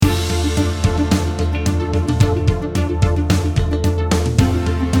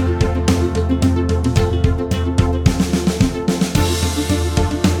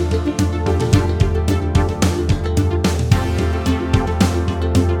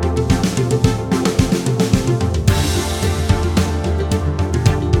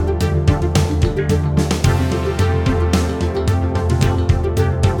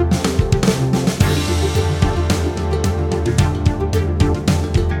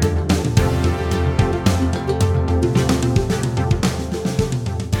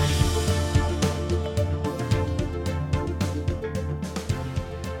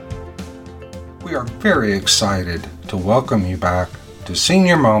very excited to welcome you back to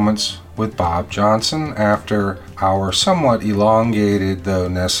Senior Moments with Bob Johnson after our somewhat elongated though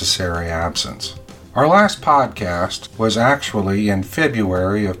necessary absence. Our last podcast was actually in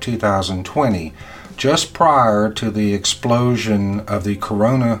February of 2020, just prior to the explosion of the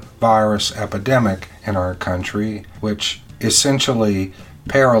coronavirus epidemic in our country, which essentially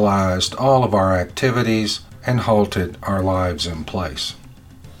paralyzed all of our activities and halted our lives in place.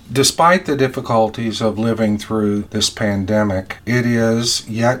 Despite the difficulties of living through this pandemic, it is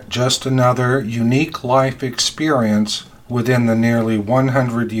yet just another unique life experience within the nearly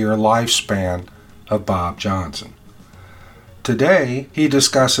 100-year lifespan of Bob Johnson. Today, he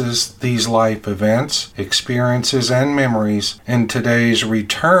discusses these life events, experiences, and memories in today's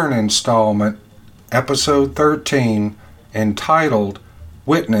return installment, episode 13, entitled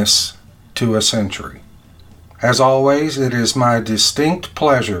Witness to a Century. As always, it is my distinct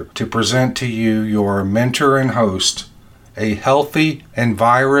pleasure to present to you your mentor and host, a healthy and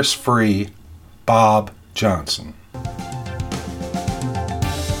virus-free Bob Johnson.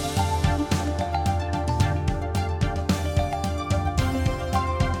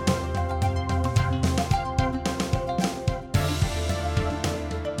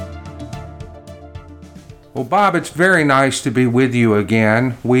 Well, Bob, it's very nice to be with you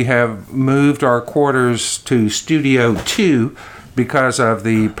again. We have moved our quarters to Studio 2 because of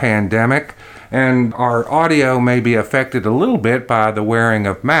the pandemic, and our audio may be affected a little bit by the wearing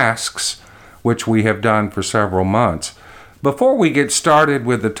of masks, which we have done for several months. Before we get started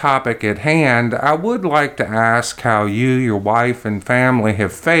with the topic at hand, I would like to ask how you, your wife, and family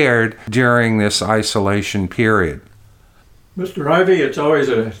have fared during this isolation period. Mr. Ivy, it's always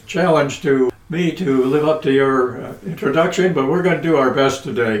a challenge to me to live up to your introduction, but we're going to do our best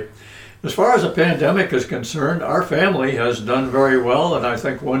today. As far as the pandemic is concerned, our family has done very well, and I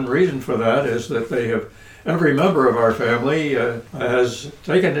think one reason for that is that every member of our family has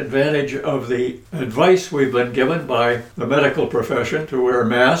taken advantage of the advice we've been given by the medical profession to wear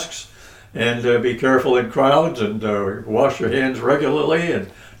masks and be careful in crowds and wash your hands regularly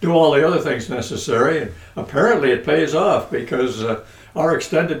and do all the other things necessary. And apparently it pays off because our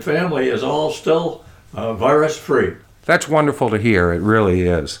extended family is all still virus-free. That's wonderful to hear. It really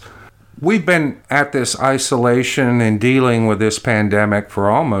is. We've been at this isolation and dealing with this pandemic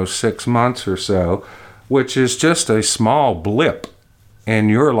for almost 6 months or so, which is just a small blip in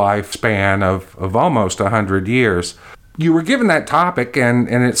your lifespan of almost 100 years. You were given that topic, and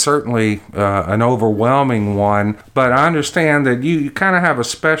it's certainly an overwhelming one, but I understand that you kind of have a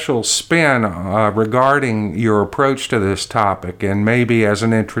special spin regarding your approach to this topic, and maybe as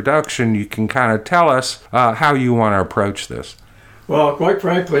an introduction, you can kind of tell us how you want to approach this. Well, quite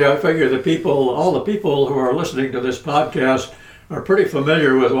frankly, I figure all the people who are listening to this podcast are pretty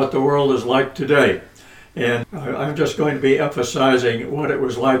familiar with what the world is like today. And I'm just going to be emphasizing what it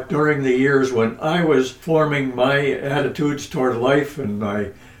was like during the years when I was forming my attitudes toward life and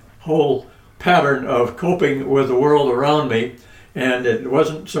my whole pattern of coping with the world around me. And it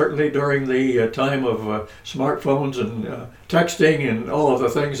wasn't certainly during the time of smartphones and texting and all of the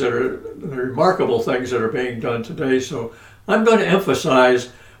things the remarkable things that are being done today. So I'm going to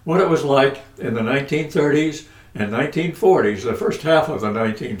emphasize what it was like in the 1930s and 1940s, the first half of the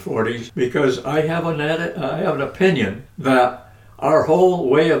 1940s, because I have an opinion that our whole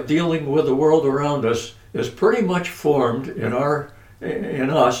way of dealing with the world around us is pretty much formed in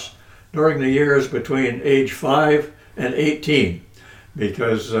us during the years between age 5 and 18.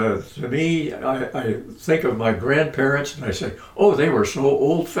 Because to me, I think of my grandparents and I say, oh, they were so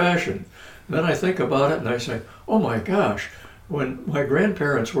old-fashioned. Then I think about it and I say, oh my gosh, when my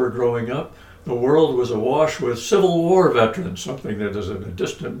grandparents were growing up, the world was awash with Civil War veterans, something that is a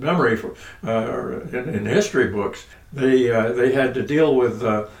distant memory in history books. They had to deal with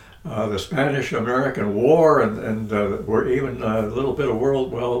the Spanish-American War and were even a little bit of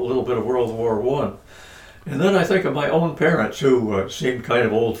World War One. And then I think of my own parents, who seemed kind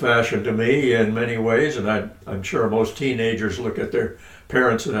of old-fashioned to me in many ways, and I'm sure most teenagers look at their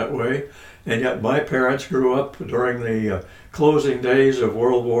parents that way. And yet my parents grew up during the closing days of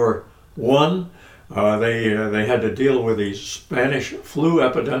World War I. They had to deal with the Spanish flu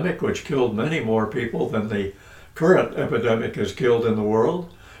epidemic, which killed many more people than the current epidemic has killed in the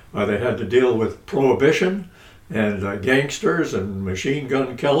world. They had to deal with Prohibition and gangsters and Machine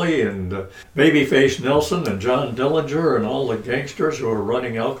Gun Kelly and Babyface Nelson and John Dillinger and all the gangsters who were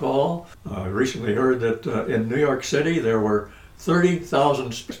running alcohol. I recently heard that in New York City there were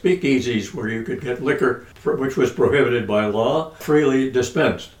 30,000 speakeasies where you could get liquor, which was prohibited by law, freely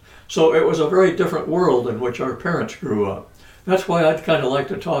dispensed. So it was a very different world in which our parents grew up. that's why I'd kind of like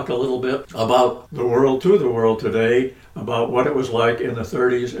to talk a little bit about the world to the world today, about what it was like in the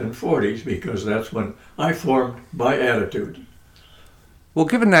 30s and 40s, because that's when I formed my attitude. Well,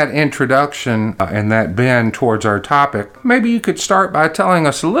 given that introduction and that bend towards our topic, maybe you could start by telling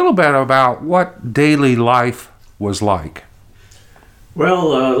us a little bit about what daily life was like. Well,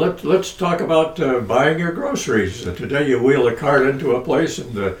 let's talk about buying your groceries. Today you wheel a cart into a place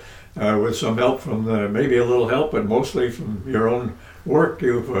and with some help from maybe a little help, but mostly from your own work,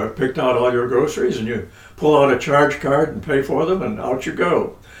 you've picked out all your groceries and you pull out a charge card and pay for them and out you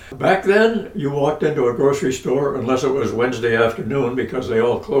go. Back then, you walked into a grocery store, unless it was Wednesday afternoon, because they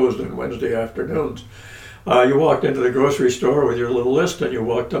all closed on Wednesday afternoons. You walked into the grocery store with your little list and you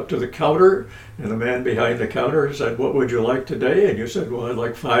walked up to the counter, and the man behind the counter said, "What would you like today?" And you said, "Well, I'd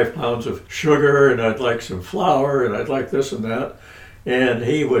like 5 pounds of sugar, and I'd like some flour, and I'd like this and that." And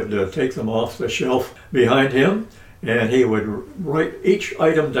he would take them off the shelf behind him, and he would write each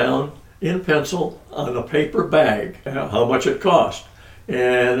item down in pencil on a paper bag, how much it cost.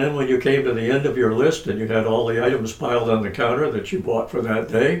 And then when you came to the end of your list and you had all the items piled on the counter that you bought for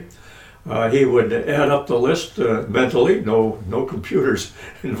that day, he would add up the list mentally, no computers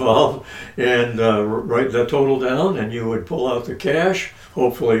involved, and write the total down, and you would pull out the cash,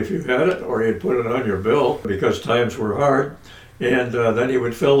 hopefully if you had it, or you'd put it on your bill because times were hard. And then he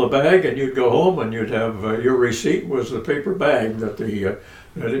would fill the bag and you'd go home and you'd have your receipt was the paper bag that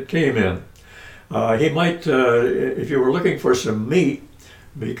it came in. He might, if you were looking for some meat,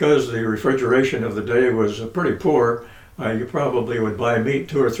 because the refrigeration of the day was pretty poor, you probably would buy meat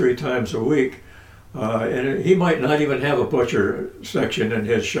 2 or 3 times a week. And he might not even have a butcher section in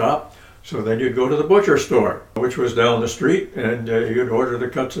his shop. So then you'd go to the butcher store, which was down the street, and you'd order the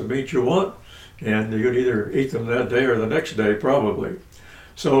cuts of meat you want, and you'd either eat them that day or the next day probably.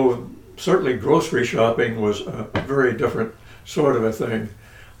 So certainly grocery shopping was a very different sort of a thing.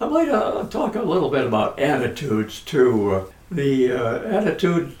 I might talk a little bit about attitudes too. The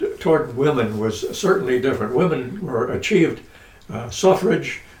attitude toward women was certainly different. Women were achieved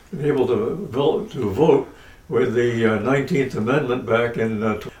suffrage, able to vote with the 19th Amendment back in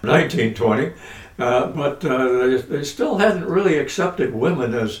 1920, but they still hadn't really accepted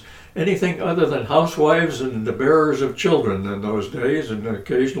women as anything other than housewives and the bearers of children in those days, and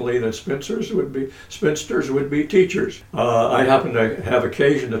occasionally the spinsters would be teachers. I happened to have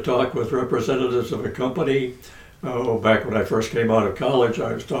occasion to talk with representatives of a company. Back when I first came out of college,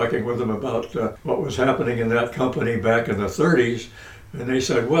 I was talking with them about what was happening in that company back in the 30s, and they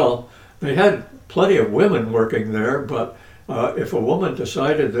said, well, they had plenty of women working there, but if a woman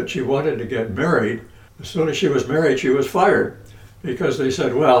decided that she wanted to get married, as soon as she was married, she was fired, because they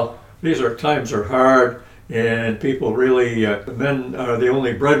said, well, times are hard, and people really, men are the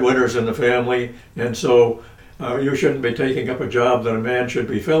only breadwinners in the family, and so you shouldn't be taking up a job that a man should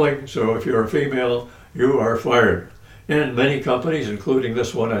be filling, so if you're a female, you are fired. And many companies, including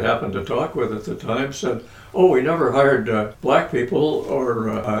this one I happened to talk with at the time, said, oh, we never hired black people or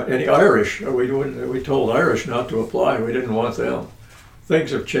any Irish. We told Irish not to apply. We didn't want them.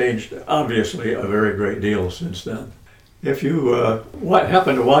 Things have changed, obviously, a very great deal since then. If you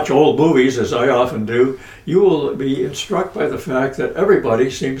happen to watch old movies, as I often do, you will be struck by the fact that everybody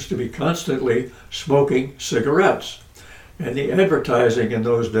seems to be constantly smoking cigarettes. And the advertising in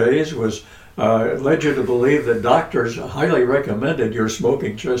those days led you to believe that doctors highly recommended your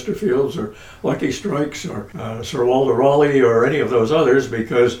smoking Chesterfields or Lucky Strikes or Sir Walter Raleigh or any of those others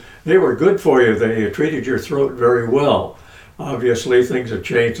because they were good for you. They treated your throat very well. Obviously, things have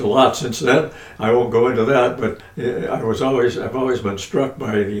changed a lot since then. I won't go into that, but I've always been struck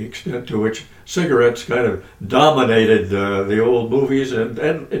by the extent to which cigarettes kind of dominated the old movies and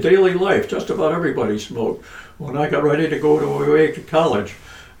daily life. Just about everybody smoked. When I got ready to go away to college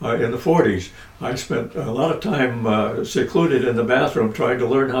in the 40s, I spent a lot of time secluded in the bathroom trying to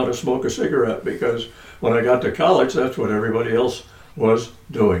learn how to smoke a cigarette because when I got to college, that's what everybody else was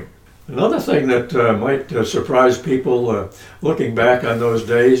doing. Another thing that might surprise people looking back on those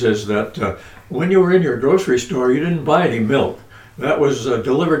days is that when you were in your grocery store, you didn't buy any milk. That was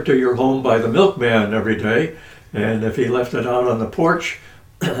delivered to your home by the milkman every day, and if he left it out on the porch,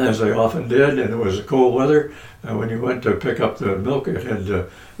 as they often did, and it was cold weather, when you went to pick up the milk,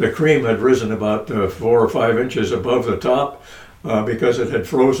 the cream had risen about 4 or 5 inches above the top because it had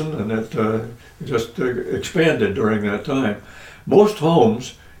frozen and it just expanded during that time. Most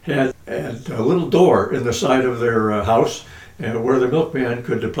homes had a little door in the side of their house where the milkman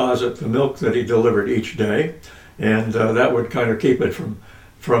could deposit the milk that he delivered each day, and that would kind of keep it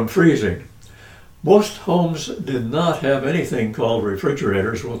from freezing. Most homes did not have anything called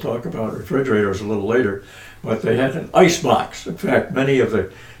refrigerators. We'll talk about refrigerators a little later, but they had an ice box. In fact, many of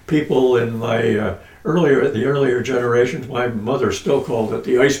the people in my earlier generations, my mother still called it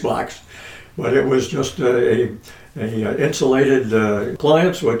the ice box, but it was just a insulated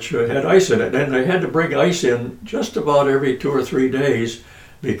appliance which had ice in it, and they had to bring ice in just about every 2 or 3 days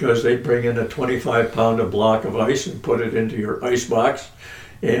because they'd bring in a 25-pound block of ice and put it into your ice box.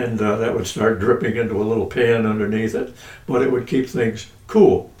 And that would start dripping into a little pan underneath it, but it would keep things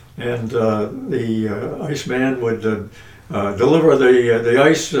cool. And the iceman would deliver the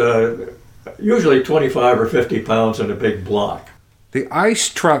ice, usually 25 or 50 pounds in a big block. The ice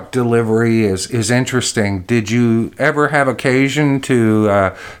truck delivery is interesting. Did you ever have occasion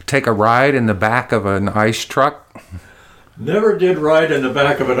to take a ride in the back of an ice truck? Never did ride in the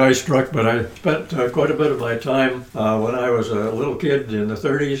back of an ice truck, but I spent quite a bit of my time when I was a little kid in the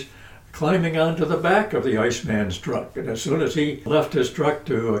 30s climbing onto the back of the Iceman's truck. And as soon as he left his truck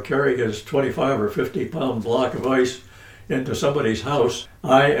to carry his 25 or 50-pound block of ice into somebody's house,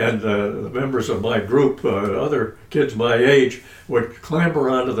 I and the members of my group, other kids my age, would clamber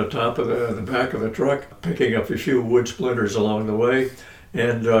onto the top of the back of the truck, picking up a few wood splinters along the way,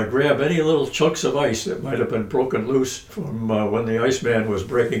 and grab any little chunks of ice that might have been broken loose from when the Iceman was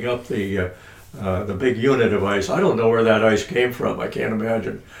breaking up the big unit of ice. I don't know where that ice came from. I can't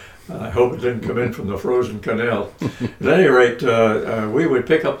imagine. I hope it didn't come in from the frozen canal. At any rate, we would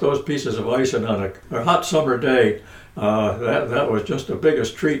pick up those pieces of ice, and on a hot summer day, that was just the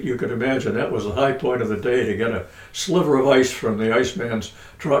biggest treat you could imagine. That was the high point of the day, to get a sliver of ice from the Iceman's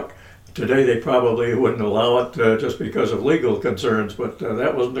truck. Today they probably wouldn't allow it just because of legal concerns, but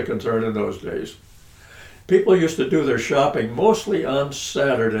that wasn't a concern in those days. People used to do their shopping mostly on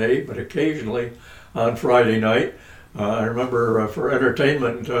Saturday, but occasionally on Friday night. I remember for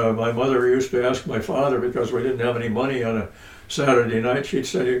entertainment, my mother used to ask my father, because we didn't have any money on a Saturday night, she'd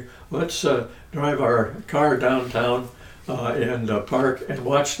say, let's drive our car downtown and park and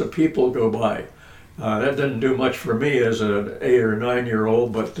watch the people go by. That didn't do much for me as an 8 or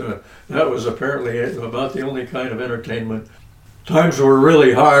 9-year-old, but that was apparently about the only kind of entertainment. Times were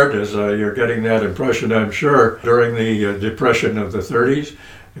really hard, as you're getting that impression, I'm sure, during the Depression of the 30s,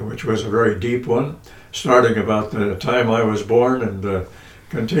 which was a very deep one, starting about the time I was born and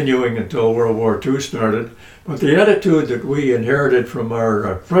continuing until World War II started. But the attitude that we inherited from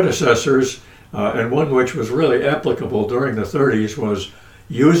our predecessors, and one which was really applicable during the 30s, was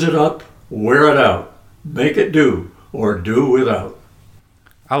use it up, wear it out, make it do, or do without.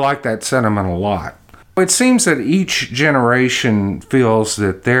 I like that sentiment a lot. It seems that each generation feels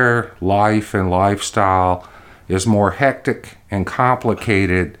that their life and lifestyle is more hectic and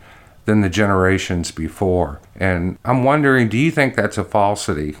complicated than the generations before. And I'm wondering, do you think that's a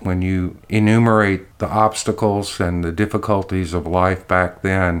falsity when you enumerate the obstacles and the difficulties of life back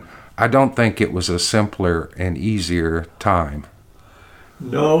then? I don't think it was a simpler and easier time.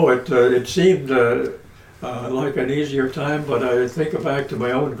 No, it seemed like an easier time, but I think back to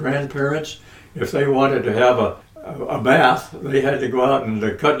my own grandparents. If they wanted to have a bath, they had to go out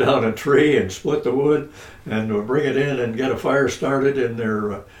and cut down a tree and split the wood and bring it in and get a fire started in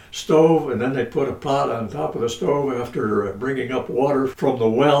their stove, and then they put a pot on top of the stove after bringing up water from the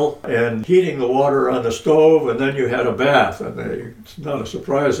well and heating the water on the stove, and then you had a bath. And it's not a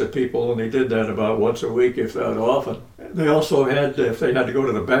surprise that people only did that about once a week, if that often. They also had, if they had to go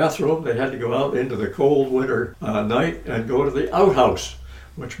to the bathroom, they had to go out into the cold winter night and go to the outhouse,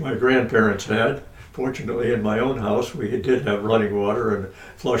 which my grandparents had. Fortunately, in my own house, we did have running water and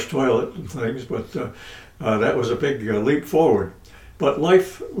flush toilet and things, but that was a big leap forward. But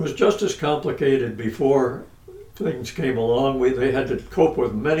life was just as complicated before things came along. They had to cope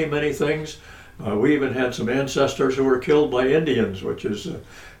with many, many things. We even had some ancestors who were killed by Indians, which is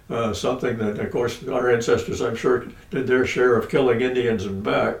something that, of course, our ancestors, I'm sure, did their share of killing Indians and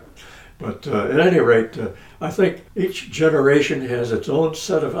back. But at any rate, I think each generation has its own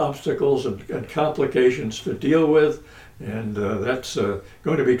set of obstacles and complications to deal with, and that's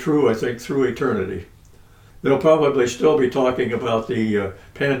going to be true, I think, through eternity. They'll probably still be talking about the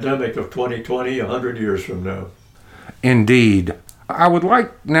pandemic of 2020 100 years from now. Indeed. I would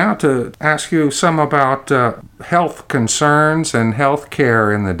like now to ask you some about health concerns and health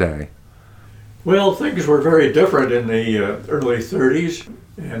care in the day. Well, things were very different in the early 30s,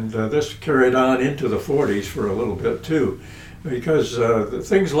 and this carried on into the 40s for a little bit too, because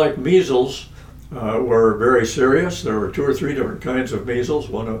things like measles were very serious. There were 2 or 3 different kinds of measles.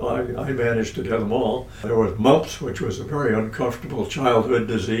 I managed to get them all. There was mumps, which was a very uncomfortable childhood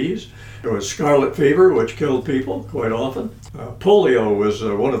disease. There was scarlet fever, which killed people quite often. Polio was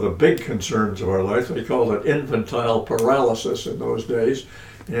one of the big concerns of our life. They called it infantile paralysis in those days,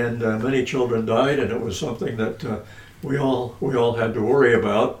 and many children died, and it was something that we all had to worry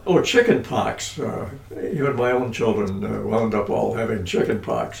about. Oh, chicken pox. Even my own children wound up all having chicken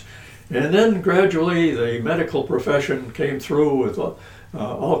pox. And then gradually the medical profession came through with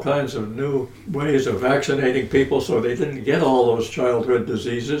all kinds of new ways of vaccinating people so they didn't get all those childhood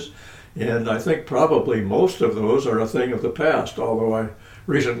diseases. And I think probably most of those are a thing of the past, although I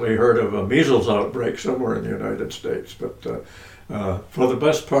recently heard of a measles outbreak somewhere in the United States. But for the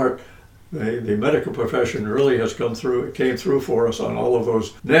best part, the medical profession really came through for us on all of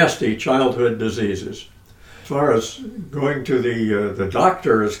those nasty childhood diseases. As far as going to the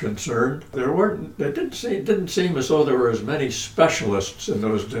doctor is concerned, it didn't seem as though there were as many specialists in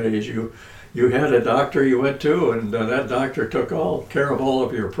those days. You had a doctor you went to, and that doctor took care of all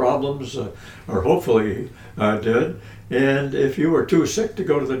of your problems, or hopefully did. And if you were too sick to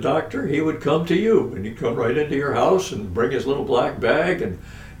go to the doctor, he would come to you, and he'd come right into your house and bring his little black bag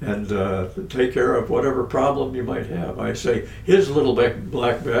and take care of whatever problem you might have. I say his little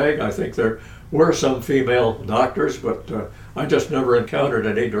black bag. I think there were some female doctors, but I just never encountered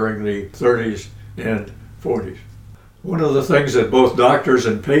any during the 30s and 40s. One of the things that both doctors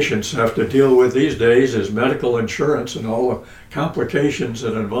and patients have to deal with these days is medical insurance and all the complications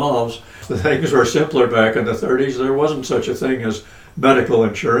it involves. The things were simpler back in the 30s. There wasn't such a thing as medical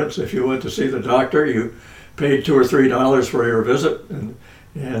insurance. If you went to see the doctor, you paid $2 or $3 for your visit, and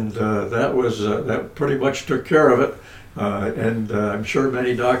that pretty much took care of it. And I'm sure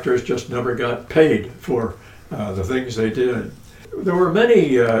many doctors just never got paid for the things they did. There were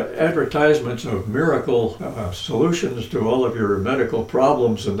many advertisements of miracle solutions to all of your medical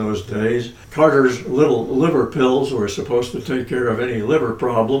problems in those days. Carter's little liver pills were supposed to take care of any liver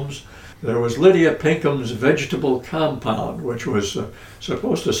problems. There was Lydia Pinkham's vegetable compound, which was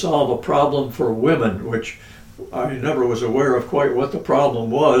supposed to solve a problem for women, which I never was aware of quite what the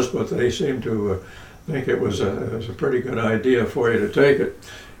problem was, but they seemed to think it was a pretty good idea for you to take it.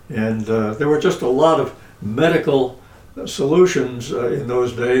 And there were just a lot of medical solutions in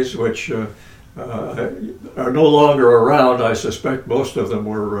those days which are no longer around. I suspect most of them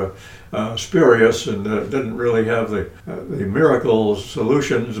were spurious and didn't really have the miracle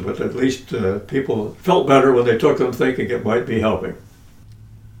solutions, but at least people felt better when they took them, thinking it might be helping.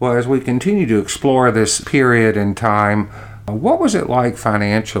 Well, as we continue to explore this period in time, what was it like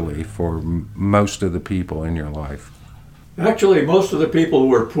financially for most of the people in your life? Actually, most of the people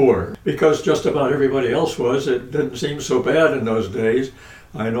were poor, because just about everybody else was. It didn't seem so bad in those days.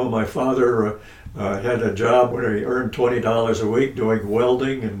 I know my father had a job where he earned $20 a week doing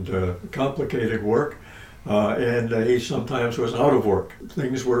welding and complicated work, and he sometimes was out of work.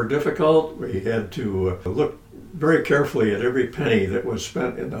 Things were difficult. We had to look very carefully at every penny that was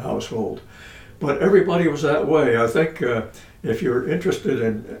spent in the household. But everybody was that way. I think if you're interested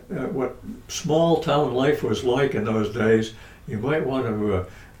in what small town life was like in those days, you might want to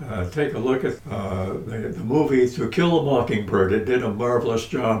take a look at the movie To Kill a Mockingbird. It did a marvelous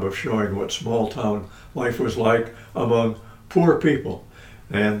job of showing what small town life was like among poor people.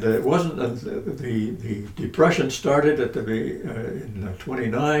 And it wasn't the Depression started in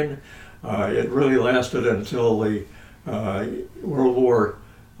 29. It really lasted until the World War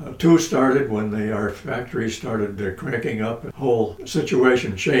II started, when our factories started cranking up. The whole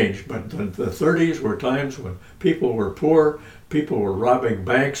situation changed. But the 30s were times when people were poor. People were robbing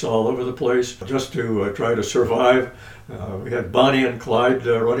banks all over the place just to try to survive. We had Bonnie and Clyde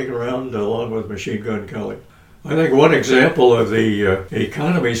running around along with Machine Gun Kelly. I think one example of the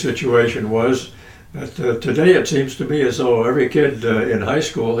economy situation was that today it seems to me as though every kid in high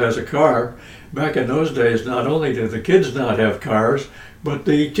school has a car. Back in those days, not only did the kids not have cars, but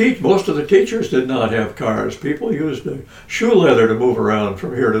most of the teachers did not have cars. People used shoe leather to move around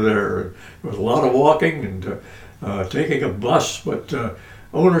from here to there. There was a lot of walking and taking a bus, but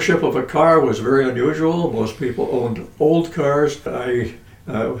ownership of a car was very unusual. Most people owned old cars.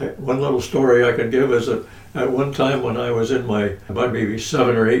 One little story I can give is that at one time when I was in about maybe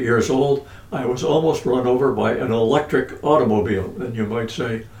 7 or 8 years old, I was almost run over by an electric automobile. And you might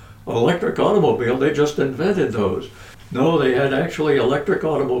say, electric automobile, they just invented those. No, they had actually electric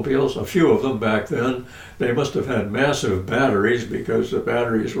automobiles, a few of them back then. They must have had massive batteries, because the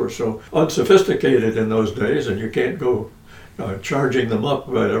batteries were so unsophisticated in those days, and you can't go charging them up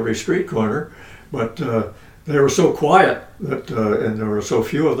at every street corner. But They were so quiet that, and there were so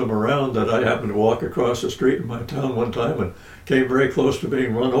few of them around that I happened to walk across the street in my town one time and came very close to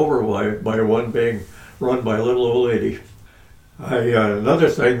being run over by one being run by a little old lady. Another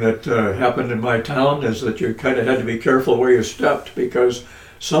thing that happened in my town is that you kind of had to be careful where you stepped, because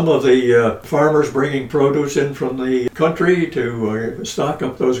some of the farmers bringing produce in from the country to stock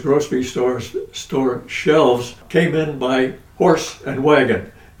up those grocery store shelves came in by horse and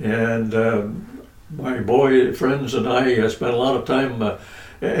wagon. And my boy friends and I spent a lot of time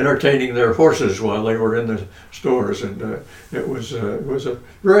entertaining their horses while they were in the stores, and it was a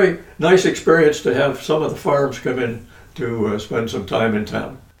very nice experience to have some of the farms come in to spend some time in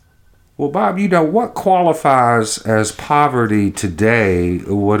town. Well, Bob, what qualifies as poverty today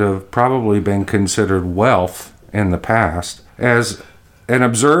would have probably been considered wealth in the past. As an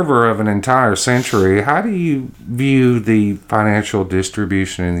observer of an entire century, how do you view the financial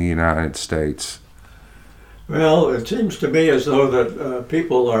distribution in the United States? Well, it seems to me as though that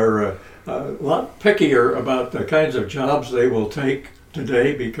people are a lot pickier about the kinds of jobs they will take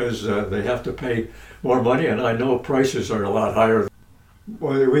today, because they have to pay more money, and I know prices are a lot higher.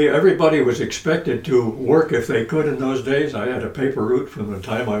 Well, everybody was expected to work if they could in those days. I had a paper route from the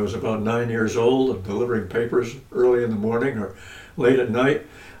time I was about 9 years old, of delivering papers early in the morning or late at night.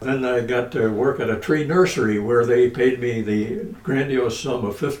 Then I got to work at a tree nursery where they paid me the grandiose sum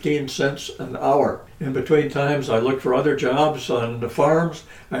of 15 cents an hour. In between times, I looked for other jobs on the farms.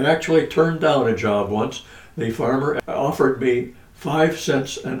 I actually turned down a job once. The farmer offered me 5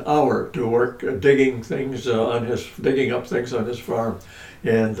 cents an hour to work digging up things on his farm,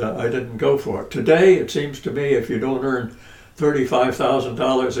 and I didn't go for it. Today, it seems to me, if you don't earn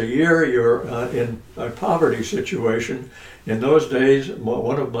 $35,000 a year, you're in a poverty situation. In those days,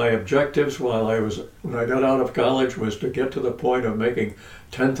 one of my objectives when I got out of college was to get to the point of making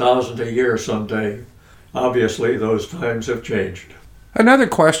 $10,000 a year someday. Obviously, those times have changed. Another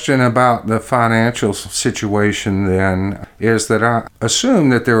question about the financial situation then is that I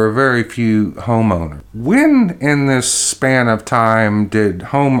assume that there were very few homeowners. When in this span of time did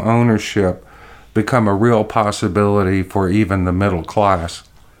home ownership become a real possibility for even the middle class?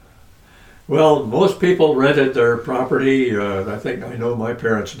 Well, most people rented their property. I know my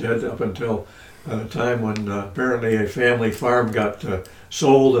parents did, up until a time when apparently a family farm got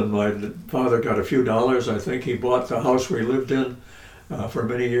sold and my father got a few dollars. I think he bought the house we lived in for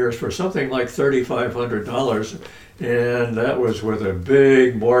many years for something like $3,500, and that was with a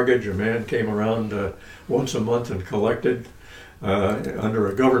big mortgage. A man came around once a month and collected under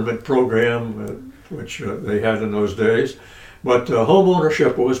a government program, which they had in those days. But home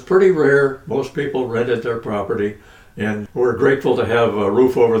ownership was pretty rare. Most people rented their property and were grateful to have a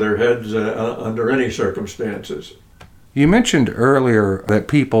roof over their heads under any circumstances. You mentioned earlier that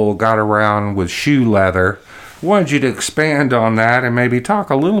people got around with shoe leather. I wanted you to expand on that and maybe talk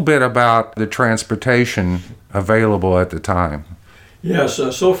a little bit about the transportation available at the time. Yes,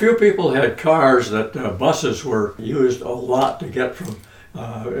 so few people had cars that buses were used a lot to get from.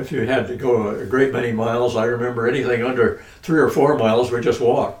 If you had to go a great many miles, I remember anything under 3 or 4 miles, we just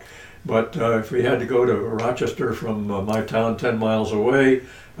walked. But if we had to go to Rochester from my town 10 miles away,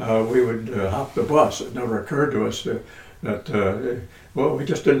 we would hop the bus. It never occurred to us that we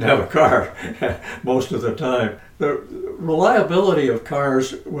just didn't have a car most of the time. The reliability of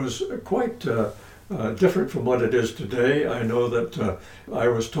cars was quite different from what it is today. I know that I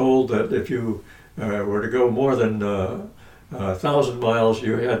was told that if you were to go more than 1,000 miles,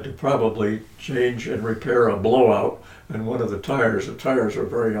 you had to probably change and repair a blowout and one of the tires. The tires were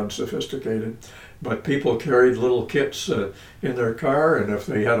very unsophisticated, but people carried little kits in their car, and if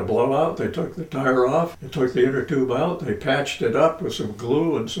they had a blowout, they took the tire off, they took the inner tube out, they patched it up with some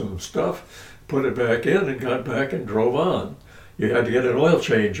glue and some stuff, put it back in, and got back and drove on. You had to get an oil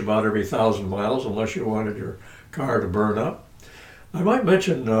change about every 1,000 miles unless you wanted your car to burn up. I might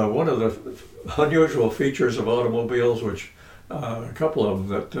mention one of the unusual features of automobiles, which a couple of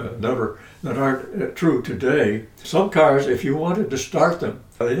them that aren't true today. Some cars, if you wanted to start them,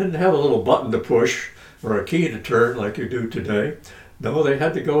 they didn't have a little button to push or a key to turn like you do today. No, they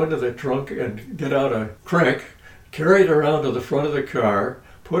had to go into the trunk and get out a crank, carry it around to the front of the car,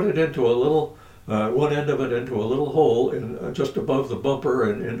 put it into a little, one end of it into a little hole in, just above the bumper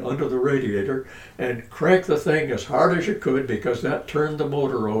and under the radiator, and crank the thing as hard as you could, because that turned the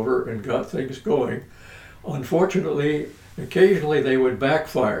motor over and got things going. Unfortunately, occasionally they would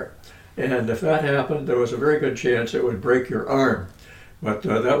backfire, and if that happened, there was a very good chance it would break your arm. But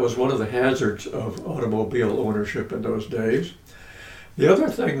that was one of the hazards of automobile ownership in those days. The other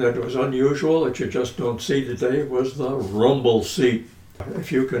thing that was unusual that you just don't see today was the rumble seat.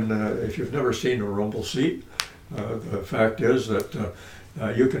 If you've never seen a rumble seat, the fact is that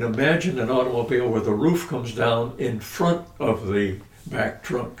you can imagine an automobile where the roof comes down in front of the back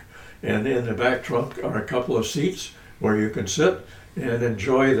trunk. And in the back trunk are a couple of seats where you can sit and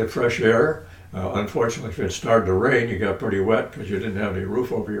enjoy the fresh air. Unfortunately, if it started to rain, you got pretty wet because you didn't have any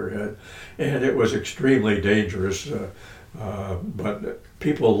roof over your head. And it was extremely dangerous. But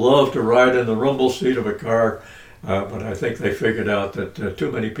people love to ride in the rumble seat of a car. But I think they figured out that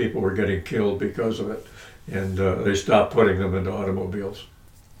too many people were getting killed because of it. And they stopped putting them into automobiles.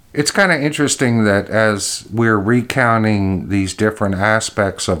 It's kind of interesting that as we're recounting these different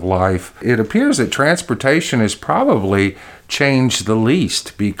aspects of life, it appears that transportation has probably changed the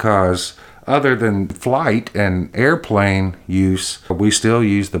least, because other than flight and airplane use, we still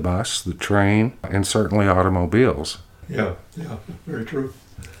use the bus, the train, and certainly automobiles. Yeah, very true.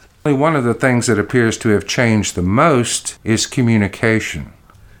 One of the things that appears to have changed the most is communication.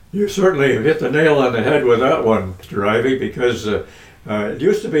 You certainly hit the nail on the head with that one, Mr. Ivy, because it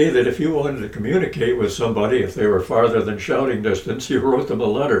used to be that if you wanted to communicate with somebody, if they were farther than shouting distance, you wrote them a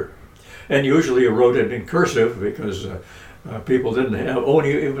letter. And usually you wrote it in cursive because people didn't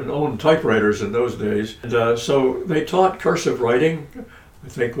even own typewriters in those days. And so they taught cursive writing. I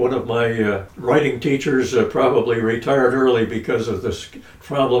think one of my writing teachers probably retired early because of this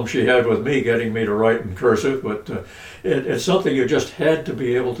problem she had with me getting me to write in cursive, but it's something you just had to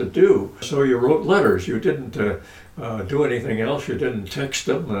be able to do. So you wrote letters. You didn't do anything else. You didn't text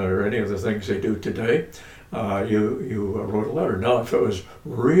them or any of the things they do today. You wrote a letter. Now, if it was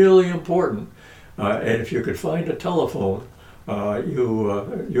really important, and if you could find a telephone,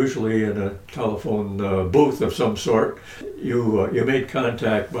 you usually in a telephone booth of some sort, you made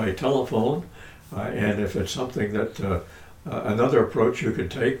contact by telephone, and if it's something that another approach you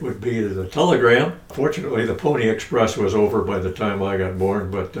could take would be the telegram. Fortunately, the Pony Express was over by the time I got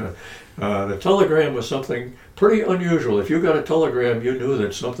born, but the telegram was something pretty unusual. If you got a telegram, you knew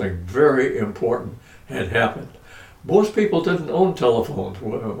that something very important had happened. Most people didn't own telephones.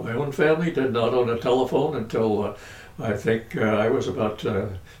 My own family did not own a telephone until I think I was about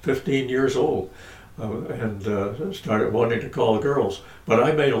 15 years old and started wanting to call girls. But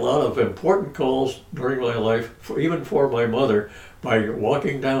I made a lot of important calls during my life, even for my mother, by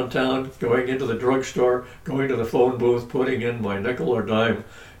walking downtown, going into the drugstore, going to the phone booth, putting in my nickel or dime,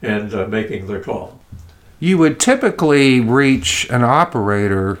 and making the call. You would typically reach an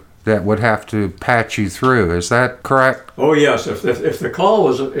operator that would have to patch you through. Is that correct? Oh yes. If the call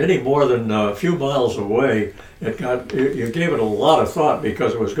was any more than a few miles away, you gave it a lot of thought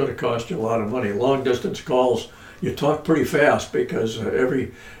because it was going to cost you a lot of money. Long distance calls, you talk pretty fast because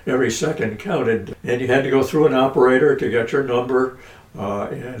every second counted, and you had to go through an operator to get your number,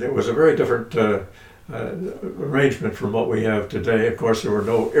 and it was a very different arrangement from what we have today. Of course, there were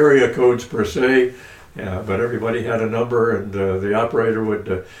no area codes per se, but everybody had a number, and the operator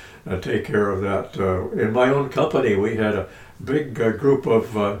would take care of that. In my own company, we had a big group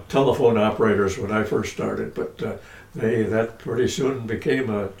of telephone operators when I first started, but that pretty soon became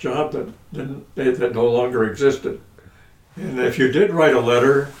a job that no longer existed. And if you did write a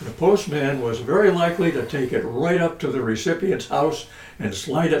letter, the postman was very likely to take it right up to the recipient's house and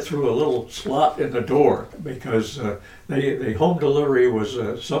slide it through a little slot in the door, because the home delivery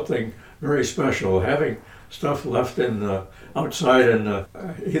was something very special. Having stuff left outside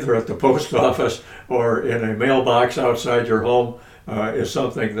either at the post office or in a mailbox outside your home is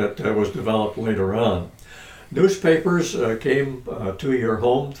something that was developed later on. Newspapers came to your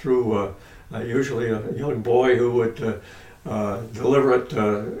home through usually a young boy who would deliver it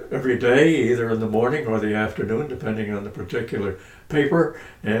every day, either in the morning or the afternoon, depending on the particular paper,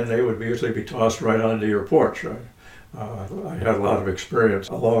 and they would usually be tossed right onto your porch. I had a lot of experience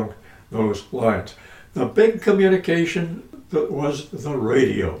along those lines. The big communication was the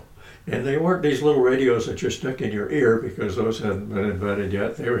radio. And they weren't these little radios that you stick in your ear, because those hadn't been invented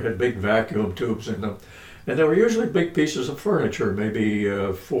yet. They had big vacuum tubes in them. And they were usually big pieces of furniture, maybe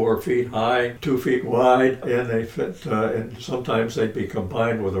 4 feet high, 2 feet wide, and they fit, and sometimes they'd be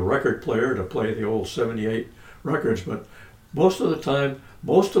combined with a record player to play the old 78 records. But most of the time,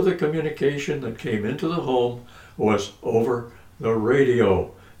 most of the communication that came into the home was over the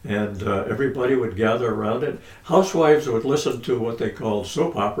radio. And everybody would gather around it. Housewives would listen to what they called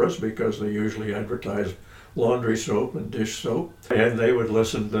soap operas, because they usually advertised laundry soap and dish soap. And they would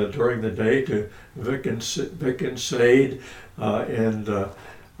listen during the day to Vic and Sade and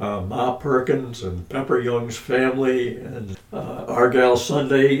Ma Perkins and Pepper Young's Family and Argyle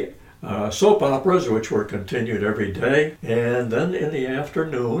Sunday soap operas, which were continued every day. And then in the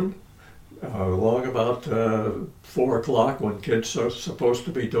afternoon, Long about 4 o'clock, when kids are supposed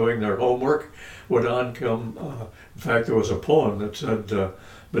to be doing their homework, would on come. In fact, there was a poem that said,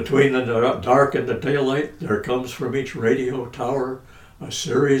 between the dark and the daylight, there comes from each radio tower a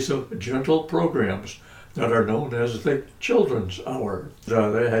series of gentle programs that are known as the Children's Hour.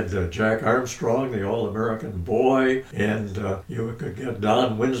 They had Jack Armstrong, the All-American Boy, and you could get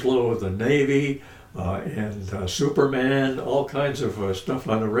Don Winslow of the Navy, and Superman, all kinds of stuff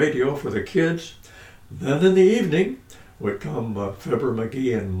on the radio for the kids. Then in the evening would come Fibber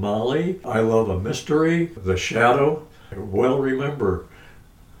McGee and Molly, I Love a Mystery, The Shadow. I well remember,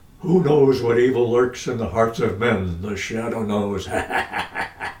 who knows what evil lurks in the hearts of men? The shadow knows.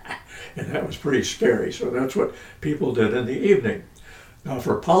 And that was pretty scary. So that's what people did in the evening. Now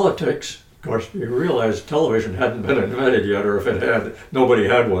for politics, of course, you realize television hadn't been invented yet, or if it had, nobody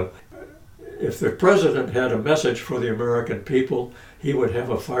had one. If the president had a message for the American people, he would have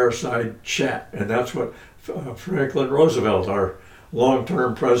a fireside chat. And that's what Franklin Roosevelt, our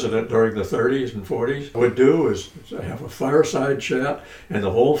long-term president during the 30s and 40s, would do, is have a fireside chat, and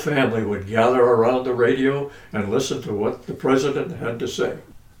the whole family would gather around the radio and listen to what the president had to say.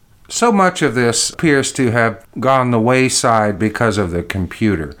 So much of this appears to have gone the wayside because of the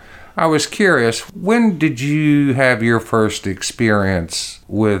computer. I was curious, when did you have your first experience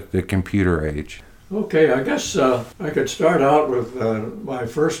with the computer age? Okay, I guess I could start out with my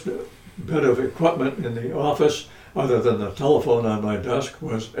first bit of equipment in the office, other than the telephone on my desk,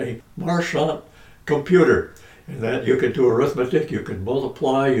 was a Marchant computer. And that you could do arithmetic, you could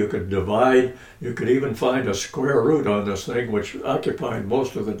multiply, you could divide, you could even find a square root on this thing, which occupied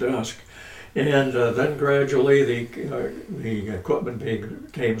most of the desk. And then gradually the equipment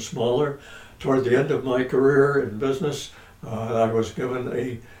became smaller. Toward the end of my career in business, I was given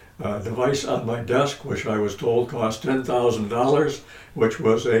a device on my desk, which I was told cost $10,000, which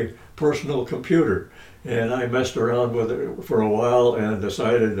was a personal computer. And I messed around with it for a while and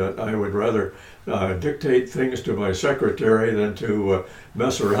decided that I would rather dictate things to my secretary than to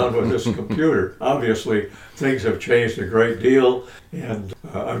mess around with this computer. Obviously, things have changed a great deal, and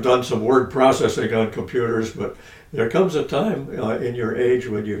I've done some word processing on computers, but there comes a time in your age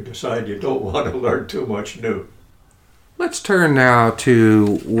when you decide you don't want to learn too much new. Let's turn now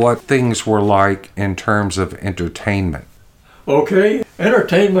to what things were like in terms of entertainment. Okay,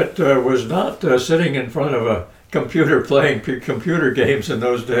 entertainment was not sitting in front of a computer playing computer games in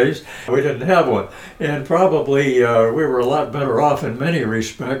those days. We didn't have one. And probably we were a lot better off in many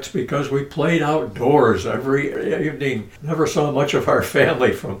respects because we played outdoors every evening. Never saw much of our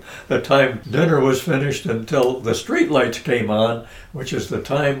family from the time dinner was finished until the street lights came on, which is the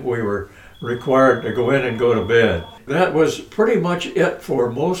time we were required to go in and go to bed. That was pretty much it for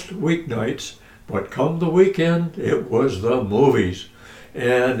most weeknights. But come the weekend, it was the movies.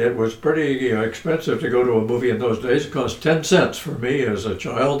 And it was pretty expensive to go to a movie in those days. It cost 10 cents for me as a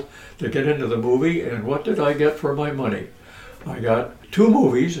child to get into the movie. And what did I get for my money? I got 2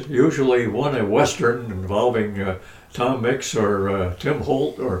 movies, usually one a Western involving Tom Mix or Tim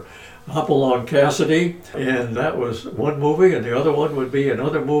Holt or Hopalong Cassidy. And that was one movie. And the other one would be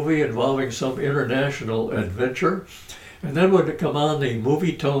another movie involving some international adventure. And then would come on the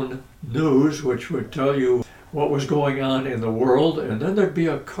Movietone News, which would tell you what was going on in the world. And then there'd be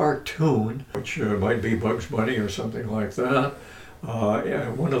a cartoon, which might be Bugs Bunny or something like that.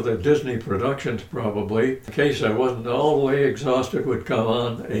 One of the Disney productions probably. In case I wasn't all the way exhausted, would come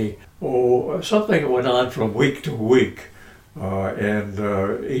on something that went on from week to week.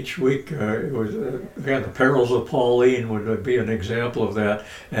 And each week it was again, the Perils of Pauline would be an example of that.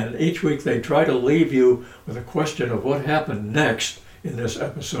 And each week they try to leave you with a question of what happened next in this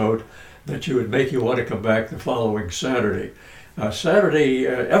episode that would make you want to come back the following Saturday. Saturday,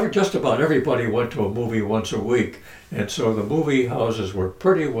 just about everybody went to a movie once a week, and so the movie houses were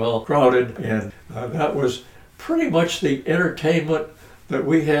pretty well crowded, and that was pretty much the entertainment that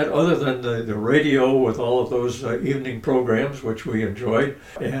we had, other than the radio with all of those evening programs, which we enjoyed,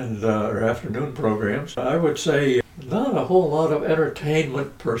 and our afternoon programs. I would say not a whole lot of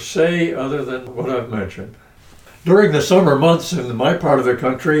entertainment per se, other than what I've mentioned. During the summer months in my part of the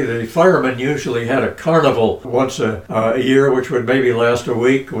country, the firemen usually had a carnival once a year, which would maybe last a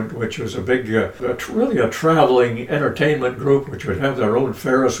week, which was a big, really a traveling entertainment group, which would have their own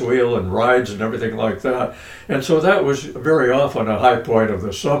Ferris wheel and rides and everything like that. And so that was very often a high point of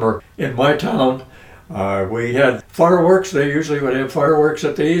the summer. In my town, We had fireworks. They usually would have fireworks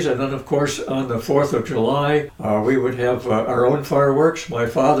at these. And then, of course, on the 4th of July, we would have our own fireworks. My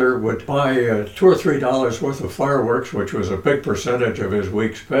father would buy $2 or $3 worth of fireworks, which was a big percentage of his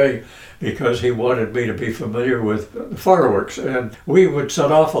week's pay, because he wanted me to be familiar with the fireworks. And we would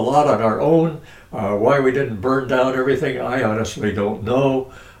set off a lot on our own. Why we didn't burn down everything, I honestly don't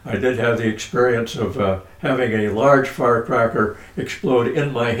know. I did have the experience of having a large firecracker explode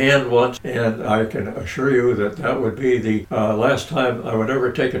in my hand once, and I can assure you that that would be the last time I would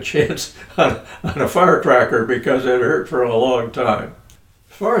ever take a chance on a firecracker, because it hurt for a long time.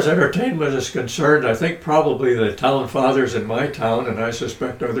 As far as entertainment is concerned, I think probably the town fathers in my town, and I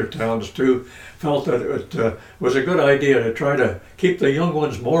suspect other towns too, felt that it was a good idea to try to keep the young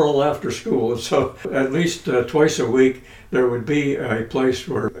ones moral after school. So at least twice a week there would be a place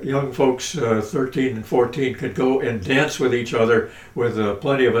where young folks 13 and 14 could go and dance with each other with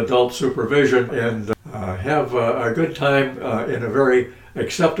plenty of adult supervision and have a good time in a very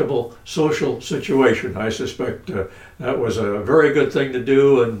acceptable social situation. I suspect that was a very good thing to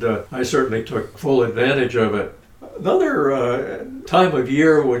do, and I certainly took full advantage of it. Another time of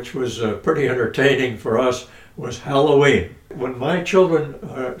year which was pretty entertaining for us was Halloween. When my children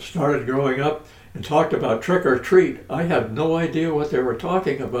started growing up and talked about trick or treat, I had no idea what they were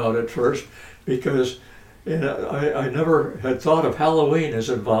talking about at first, because I never had thought of Halloween as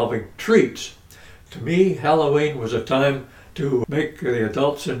involving treats. To me, Halloween was a time to make the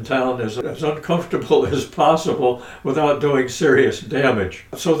adults in town as uncomfortable as possible without doing serious damage.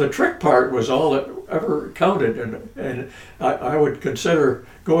 So the trick part was all that ever counted, and I would consider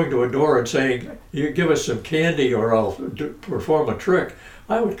going to a door and saying, "You give us some candy or I'll perform a trick."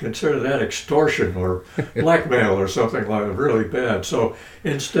 I would consider that extortion or blackmail or something like that, really bad. So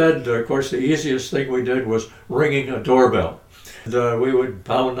instead, of course, the easiest thing we did was ringing a doorbell. And, we would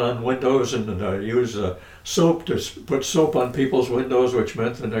pound on windows and use soap to put soap on people's windows, which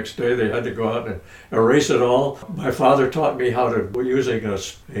meant the next day they had to go out and erase it all. My father taught me how to, using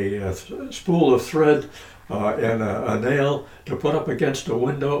a spool of thread and a nail, to put up against a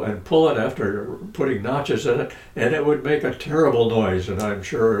window and pull it after putting notches in it, and it would make a terrible noise, and I'm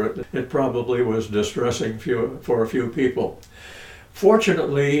sure it probably was distressing for a few people.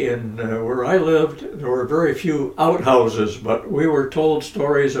 Fortunately, in where I lived, there were very few outhouses, but we were told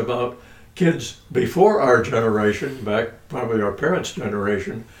stories about kids before our generation, back probably our parents'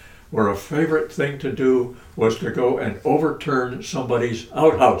 generation, where a favorite thing to do was to go and overturn somebody's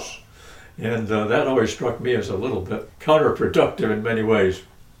outhouse. And that always struck me as a little bit counterproductive in many ways.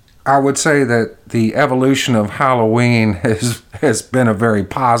 I would say that the evolution of Halloween has been a very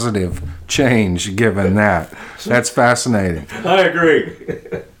positive change, given that. That's fascinating. I agree.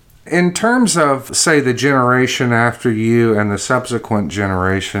 In terms of, say, the generation after you and the subsequent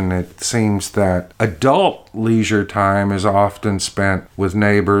generation, it seems that adult leisure time is often spent with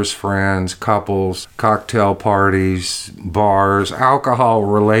neighbors, friends, couples, cocktail parties, bars, alcohol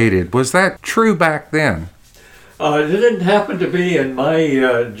related. Was that true back then? It didn't happen to be in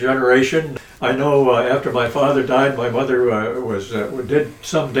my generation. I know after my father died, my mother did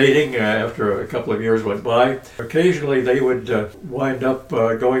some dating after a couple of years went by. Occasionally they would wind up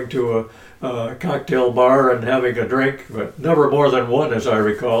going to a cocktail bar and having a drink, but never more than one, as I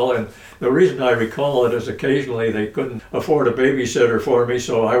recall. And the reason I recall it is occasionally they couldn't afford a babysitter for me,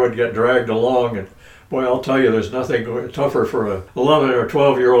 so I would get dragged along. And boy, I'll tell you, there's nothing tougher for a 11 or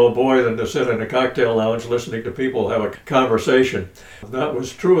 12-year-old boy than to sit in a cocktail lounge listening to people have a conversation. That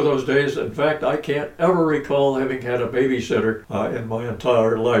was true of those days. In fact, I can't ever recall having had a babysitter in my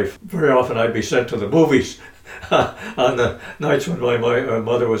entire life. Very often I'd be sent to the movies on the nights when my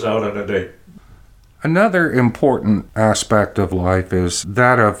mother was out on a date. Another important aspect of life is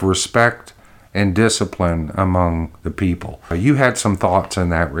that of respect and discipline among the people. You had some thoughts in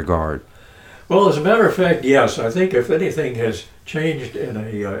that regard. Well, as a matter of fact, yes. I think if anything has changed in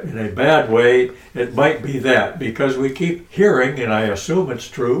a bad way, it might be that, because we keep hearing, and I assume it's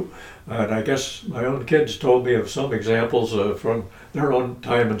true, and I guess my own kids told me of some examples from their own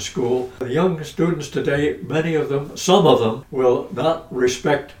time in school. The young students today, many of them, some of them, will not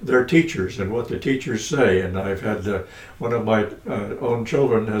respect their teachers and what the teachers say. And I've had one of my own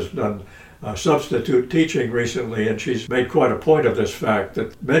children has done substitute teaching recently, and she's made quite a point of this fact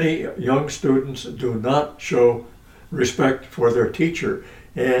that many young students do not show respect for their teacher.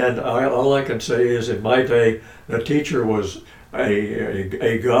 And all I can say is, in my day, the teacher was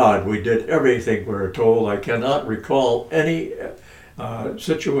a god. We did everything we were told. I cannot recall any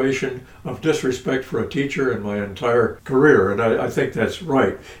situation of disrespect for a teacher in my entire career, and I think that's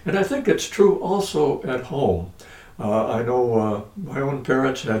right. And I think it's true also at home. I know my own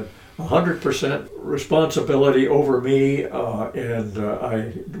parents had 100% responsibility over me, and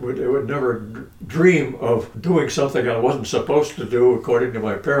I would never dream of doing something I wasn't supposed to do according to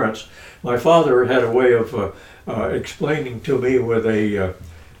my parents. My father had a way of explaining to me with a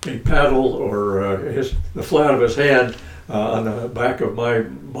paddle or the flat of his hand on the back of my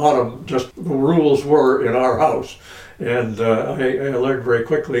bottom just the rules were in our house. And I learned very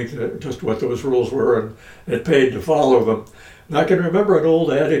quickly just what those rules were, and it paid to follow them. And I can remember an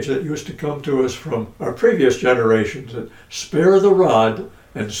old adage that used to come to us from our previous generations, that spare the rod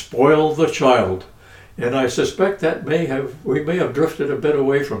and spoil the child. And I suspect that we may have drifted a bit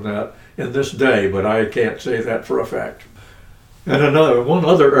away from that in this day, but I can't say that for a fact. And one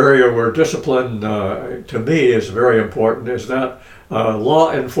other area where discipline to me is very important is that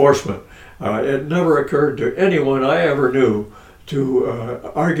law enforcement. It never occurred to anyone I ever knew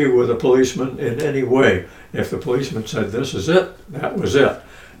to argue with a policeman in any way. If the policeman said, "This is it," that was it.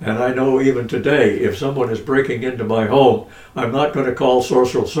 And I know even today, if someone is breaking into my home, I'm not going to call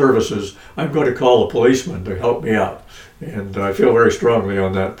social services. I'm going to call a policeman to help me out. And I feel very strongly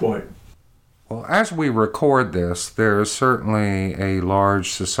on that point. Well, as we record this, there is certainly a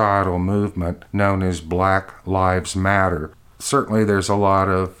large societal movement known as Black Lives Matter. Certainly there's a lot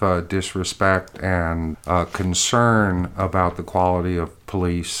of disrespect and concern about the quality of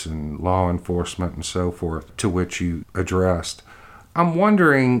police and law enforcement and so forth, to which you addressed. I'm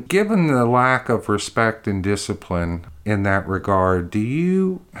wondering, given the lack of respect and discipline in that regard, do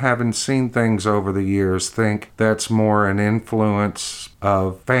you, having seen things over the years, think that's more an influence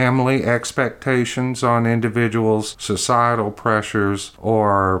of family expectations on individuals, societal pressures,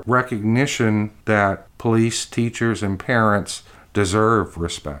 or recognition that police, teachers, and parents deserve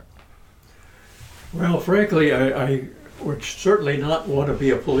respect? Well, frankly, I would certainly not want to be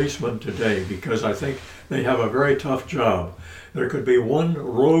a policeman today, because I think they have a very tough job. There could be one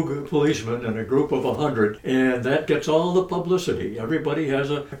rogue policeman in a group of 100, and that gets all the publicity. Everybody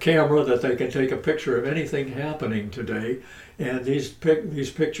has a camera that they can take a picture of anything happening today, and these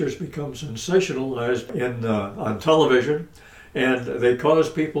pictures become sensationalized on television, and they cause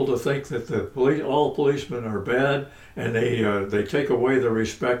people to think that all policemen are bad, and they take away the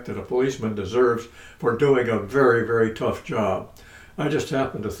respect that a policeman deserves for doing a very, very tough job. I just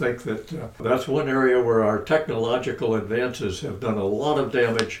happen to think that that's one area where our technological advances have done a lot of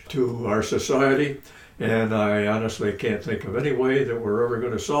damage to our society, and I honestly can't think of any way that we're ever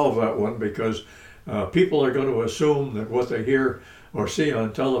going to solve that one, because people are going to assume that what they hear or see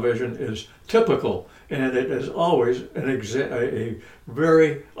on television is typical, and it is always a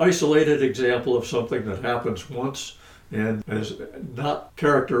very isolated example of something that happens once and is not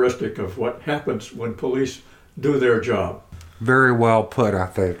characteristic of what happens when police do their job. Very well put, I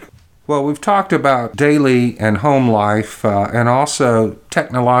think. Well, we've talked about daily and home life and also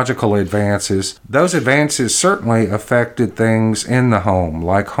technological advances. Those advances certainly affected things in the home,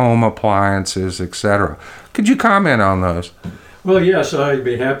 like home appliances, etc. Could you comment on those? Well, yes, I'd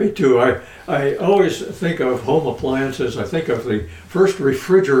be happy to. I always think of home appliances. I think of the first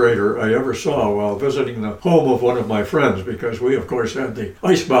refrigerator I ever saw while visiting the home of one of my friends, because we, of course, had the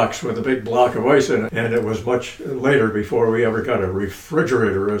ice box with a big block of ice in it, and it was much later before we ever got a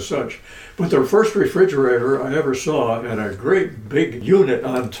refrigerator as such. But the first refrigerator I ever saw had a great big unit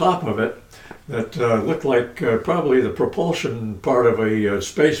on top of it that looked like probably the propulsion part of a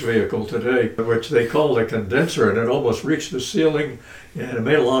space vehicle today, which they called a condenser, and it almost reached the ceiling, and it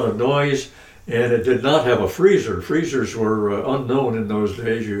made a lot of noise, and it did not have a freezer. Freezers were unknown in those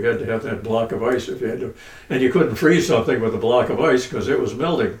days. You had to have that block of ice if you had to, and you couldn't freeze something with a block of ice because it was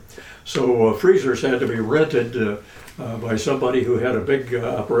melting. So freezers had to be rented by somebody who had a big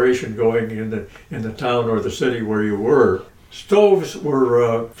operation going in the town or the city where you were. Stoves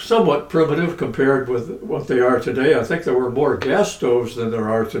were somewhat primitive compared with what they are today. I think there were more gas stoves than there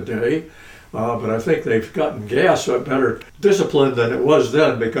are today, but I think they've gotten gas a better discipline than it was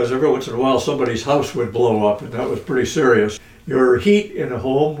then, because every once in a while somebody's house would blow up, and that was pretty serious. Your heat in a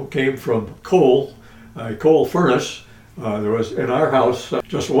home came from coal, a coal furnace. There was, in our house,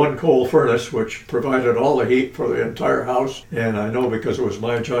 just one coal furnace, which provided all the heat for the entire house. And I know because it was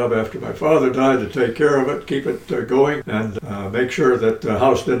my job after my father died to take care of it, keep it going, and make sure that the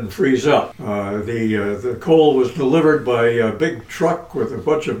house didn't freeze up. The coal was delivered by a big truck with a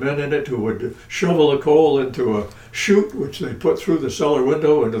bunch of men in it who would shovel the coal into a chute, which they put through the cellar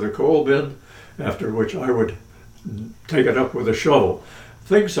window into the coal bin, after which I would take it up with a shovel.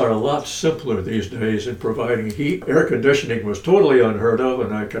 Things are a lot simpler these days in providing heat. Air conditioning was totally unheard of,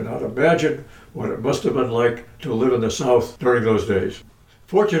 and I cannot imagine what it must have been like to live in the South during those days.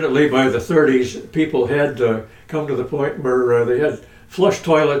 Fortunately, by the 30s, people had come to the point where they had flush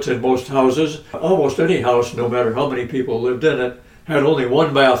toilets in most houses. Almost any house, no matter how many people lived in it, had only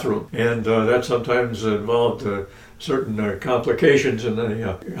one bathroom, and that sometimes involved certain complications in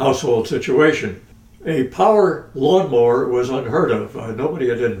the household situation. A power lawnmower was unheard of. Nobody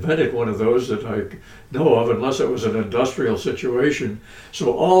had invented one of those that I know of unless it was an industrial situation.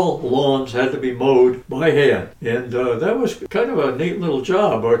 So all lawns had to be mowed by hand. And that was kind of a neat little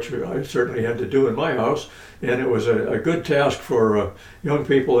job, which I certainly had to do in my house. And it was a good task for young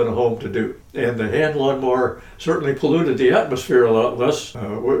people in a home to do. And the hand lawnmower certainly polluted the atmosphere a lot less.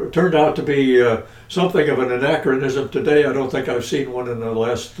 It turned out to be something of an anachronism today. I don't think I've seen one in the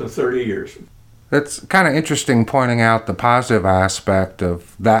last 30 years. It's kind of interesting pointing out the positive aspect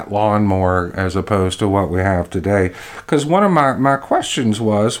of that lawnmower as opposed to what we have today. Because one of my questions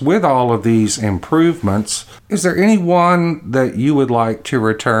was, with all of these improvements, is there any one that you would like to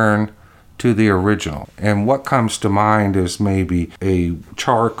return to the original? And what comes to mind is maybe a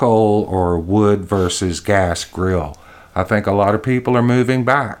charcoal or wood versus gas grill. I think a lot of people are moving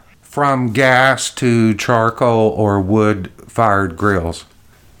back from gas to charcoal or wood-fired grills.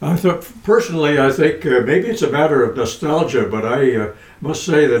 Personally, I think maybe it's a matter of nostalgia, but I must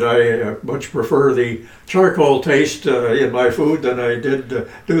say that I much prefer the charcoal taste in my food than I did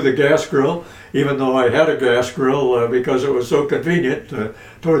do the gas grill, even though I had a gas grill because it was so convenient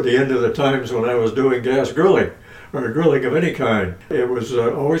toward the end of the times when I was doing gas grilling or grilling of any kind. It was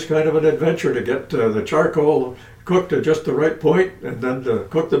always kind of an adventure to get the charcoal cooked at just the right point, and then to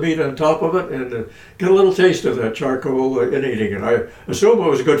cook the meat on top of it and get a little taste of that charcoal in eating it. I assume it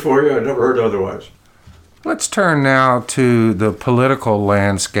was good for you. I never heard otherwise. Let's turn now to the political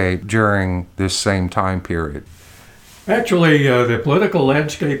landscape during this same time period. Actually, the political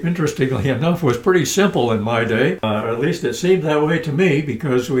landscape, interestingly enough, was pretty simple in my day. At least it seemed that way to me,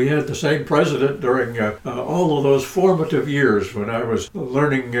 because we had the same president during all of those formative years when I was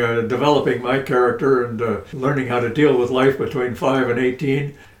learning, developing my character and learning how to deal with life between 5 and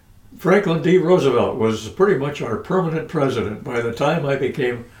 18. Franklin D. Roosevelt was pretty much our permanent president. By the time I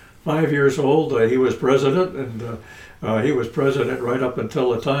became 5 years old, he was president, and he was president right up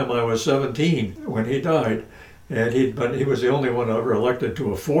until the time I was 17 when he died. And he was the only one ever elected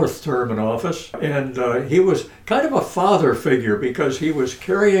to a fourth term in office. And he was kind of a father figure because he was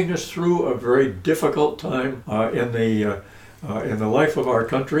carrying us through a very difficult time in the life of our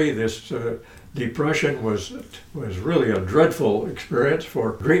country. This Depression was really a dreadful experience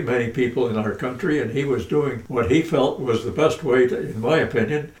for a great many people in our country, and he was doing what he felt was the best way, in my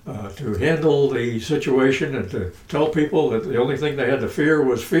opinion, to handle the situation and to tell people that the only thing they had to fear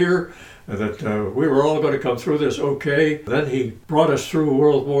was fear, that we were all going to come through this okay. Then he brought us through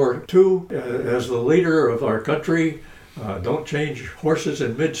World War II as the leader of our country. Don't change horses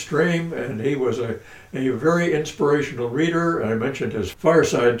in midstream, and he was a very inspirational reader. I mentioned his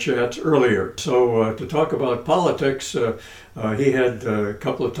fireside chats earlier. So to talk about politics, he had a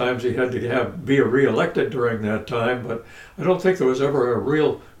couple of times he had to be re-elected during that time, but I don't think there was ever a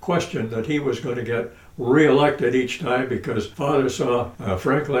real question that he was going to get re-elected each time, because Father saw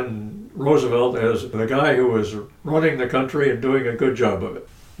Franklin Roosevelt as the guy who was running the country and doing a good job of it.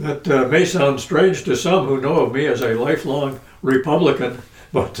 That may sound strange to some who know of me as a lifelong Republican,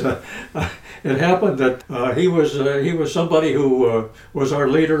 but it happened that he was somebody who was our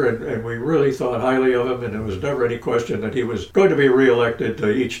leader, and we really thought highly of him, and there was never any question that he was going to be reelected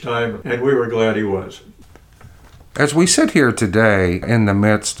each time, and we were glad he was. As we sit here today in the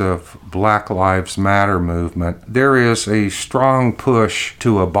midst of Black Lives Matter movement, there is a strong push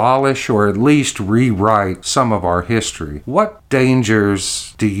to abolish or at least rewrite some of our history. What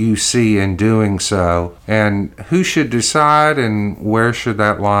dangers do you see in doing so, and who should decide, and where should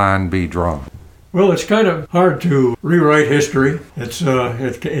that line be drawn? Well, it's kind of hard to rewrite history.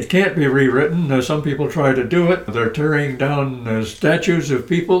 It can't be rewritten. Some people try to do it. They're tearing down statues of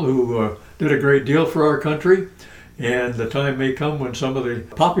people who did a great deal for our country. And the time may come when some of the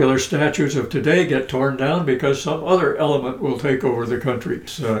popular statues of today get torn down because some other element will take over the country.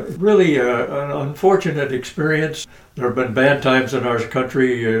 It's really an unfortunate experience. There have been bad times in our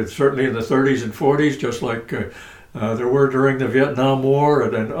country, certainly in the 30s and 40s, just like there were during the Vietnam War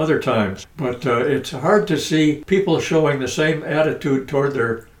and other times. But it's hard to see people showing the same attitude toward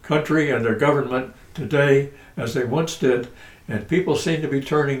their country and their government today as they once did. And people seem to be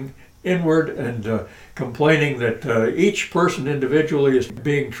turning inward and complaining that each person individually is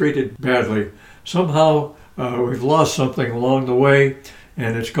being treated badly. Somehow we've lost something along the way,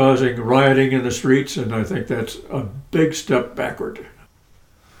 and it's causing rioting in the streets, and I think that's a big step backward.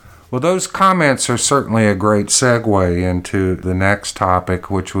 Well, those comments are certainly a great segue into the next topic,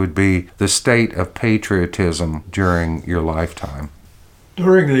 which would be the state of patriotism during your lifetime.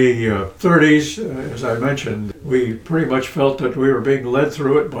 During the 30s, as I mentioned, we pretty much felt that we were being led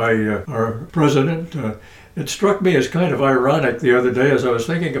through it by our president. It struck me as kind of ironic the other day as I was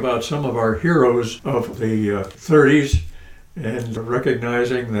thinking about some of our heroes of the 30s and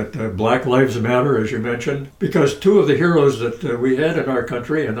recognizing that Black Lives Matter, as you mentioned, because two of the heroes that we had in our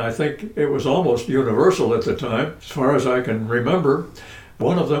country, and I think it was almost universal at the time, as far as I can remember,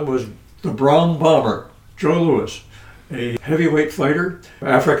 one of them was the Brown Bomber, Joe Louis, a heavyweight fighter,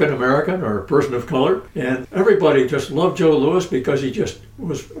 African American or a person of color, and everybody just loved Joe Louis because he just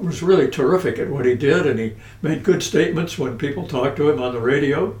was really terrific at what he did, and he made good statements when people talked to him on the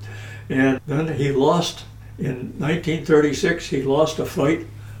radio. And then he lost, in 1936, he lost a fight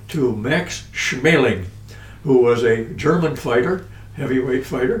to Max Schmeling, who was a German fighter, heavyweight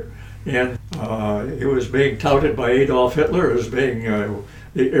fighter, and he was being touted by Adolf Hitler as being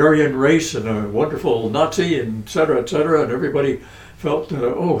the Aryan race and a wonderful Nazi, and et cetera, and everybody felt,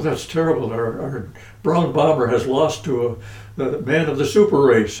 oh, that's terrible. Our Brown Bomber has lost to the man of the super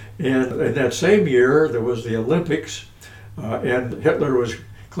race. And in that same year, there was the Olympics, and Hitler was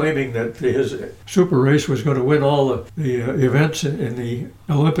claiming that his super race was going to win all the events in the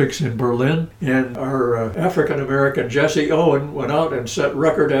Olympics in Berlin. And our African-American Jesse Owen went out and set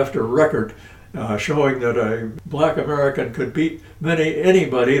record after record, showing that a Black American could beat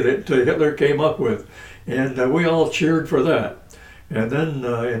anybody that Hitler came up with. And we all cheered for that. And then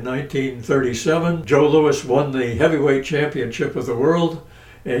in 1937, Joe Louis won the heavyweight championship of the world,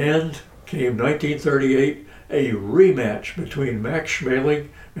 and came 1938, a rematch between Max Schmeling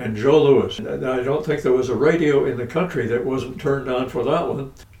and Joe Louis. And I don't think there was a radio in the country that wasn't turned on for that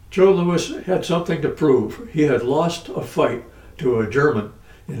one. Joe Louis had something to prove. He had lost a fight to a German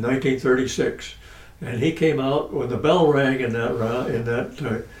in 1936, and he came out when the bell rang in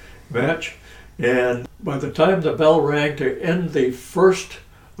that match. And by the time the bell rang to end the first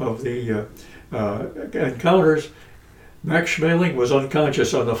of the encounters, Max Schmeling was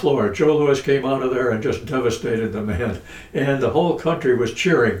unconscious on the floor. Joe Louis came out of there and just devastated the man. And the whole country was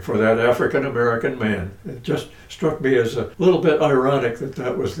cheering for that African-American man. It just struck me as a little bit ironic that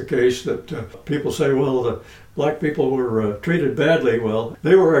that was the case, that people say, well, the black people were treated badly. Well,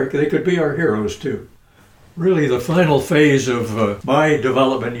 they could be our heroes too. Really, the final phase of my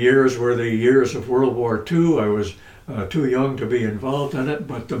development years were the years of World War II. I was too young to be involved in it,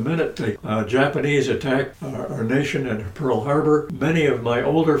 but the minute the Japanese attacked our nation at Pearl Harbor, many of my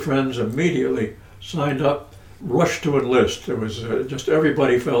older friends immediately signed up, rushed to enlist. It was just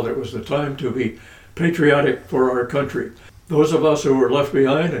everybody felt it was the time to be patriotic for our country. Those of us who were left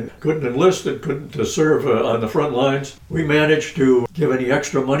behind and couldn't enlist and couldn't serve on the front lines, we managed to give any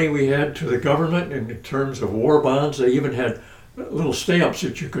extra money we had to the government in terms of war bonds. They even had little stamps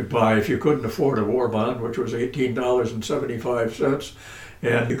that you could buy if you couldn't afford a war bond, which was $18.75.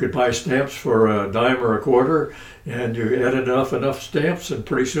 And you could buy stamps for a dime or a quarter, and you had enough stamps, and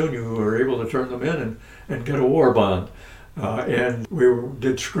pretty soon you were able to turn them in and get a war bond. And we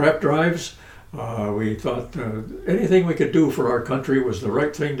did scrap drives. We thought anything we could do for our country was the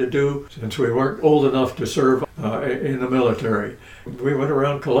right thing to do, since we weren't old enough to serve in the military. We went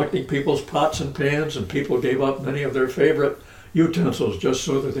around collecting people's pots and pans, and people gave up many of their favorite utensils just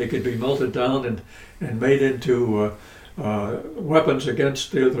so that they could be melted down and made into weapons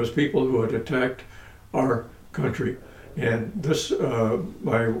against those people who had attacked our country. And this,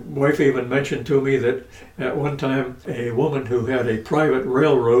 my wife even mentioned to me that at one time a woman who had a private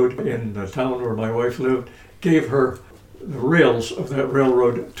railroad in the town where my wife lived gave her the rails of that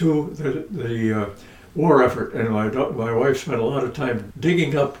railroad to the war effort. And my wife spent a lot of time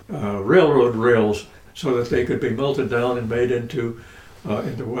digging up railroad rails so that they could be melted down and made into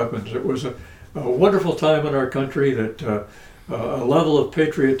weapons. It was a wonderful time in our country, that a level of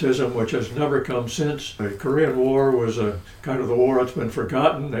patriotism which has never come since. The Korean War was a kind of the war that's been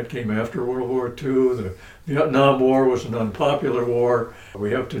forgotten. That came after World War II. The Vietnam War was an unpopular war.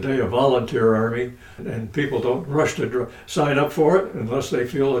 We have today a volunteer army, and people don't rush to sign up for it unless they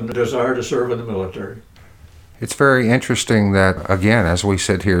feel a desire to serve in the military. It's very interesting that, again, as we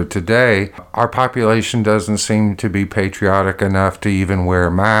sit here today, our population doesn't seem to be patriotic enough to even wear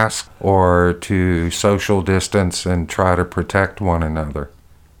masks or to social distance and try to protect one another.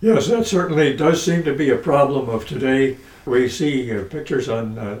 Yes, that certainly does seem to be a problem of today. We see pictures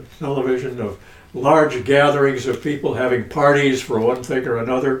on television of large gatherings of people having parties for one thing or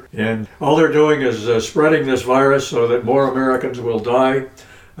another, and all they're doing is spreading this virus so that more Americans will die.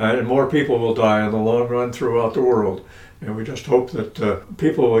 And more people will die in the long run throughout the world. And we just hope that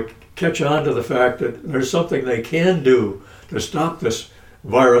people will catch on to the fact that there's something they can do to stop this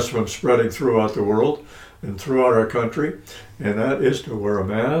virus from spreading throughout the world. and throughout our country, and that is to wear a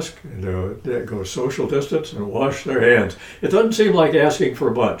mask and to go social distance and wash their hands. It doesn't seem like asking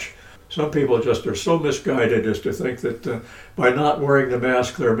for much. Some people just are so misguided as to think that by not wearing the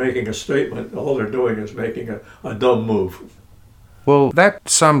mask they're making a statement. All they're doing is making a dumb move. Well, that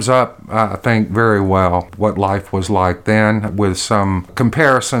sums up, I think, very well what life was like then with some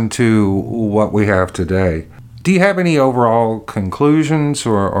comparison to what we have today. Do you have any overall conclusions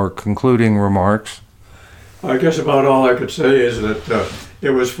or concluding remarks? I guess about all I could say is that it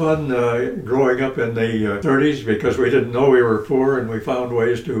was fun growing up in the 30s because we didn't know we were poor and we found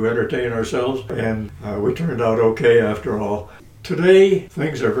ways to entertain ourselves, and we turned out okay after all. Today,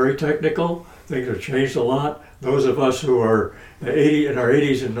 things are very technical. Things have changed a lot. Those of us who are in our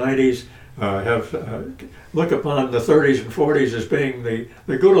 80s and 90s look upon the 30s and 40s as being the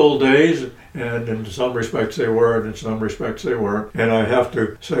good old days, and in some respects they were, and in some respects they weren't. And I have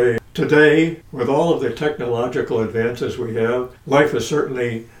to say, today, with all of the technological advances we have, life has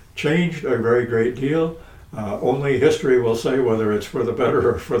certainly changed a very great deal. Only history will say whether it's for the better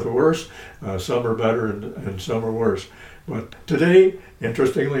or for the worse. Some are better and some are worse. But today,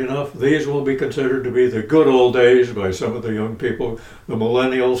 interestingly enough, these will be considered to be the good old days by some of the young people, the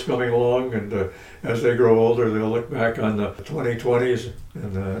millennials coming along, and as they grow older, they'll look back on the 2020s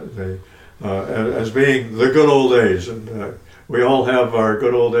and as being the good old days. And we all have our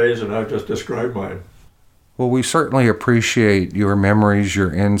good old days, and I've just described mine. Well, we certainly appreciate your memories,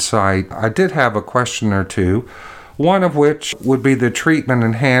 your insight. I did have a question or two, one of which would be the treatment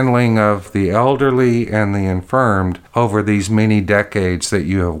and handling of the elderly and the infirmed over these many decades that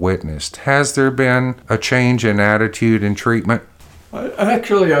you have witnessed. Has there been a change in attitude and treatment?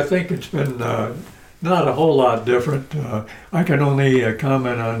 Actually, I think it's been not a whole lot different. I can only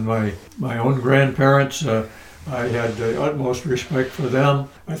comment on my own grandparents. I had the utmost respect for them.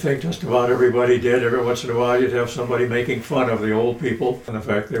 I think just about everybody did. Every once in a while you'd have somebody making fun of the old people. And in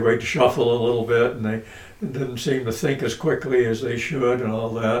fact, they would shuffle a little bit and they didn't seem to think as quickly as they should and all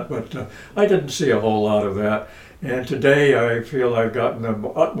that. But I didn't see a whole lot of that. And today I feel I've gotten the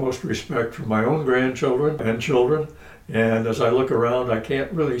utmost respect for my own grandchildren and children. And as I look around, I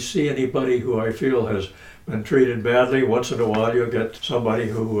can't really see anybody who I feel has been treated badly. Once in a while you'll get somebody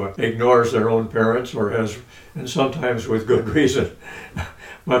who ignores their own parents or has, and sometimes with good reason.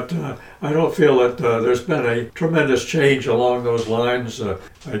 But I don't feel that there's been a tremendous change along those lines.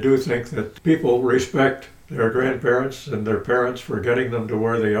 I do think that people respect their grandparents and their parents for getting them to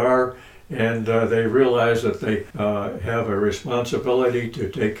where they are, and they realize that they have a responsibility to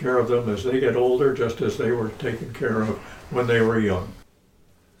take care of them as they get older, just as they were taken care of when they were young.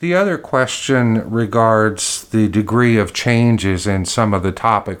 The other question regards the degree of changes in some of the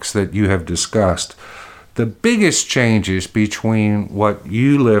topics that you have discussed. The biggest changes between what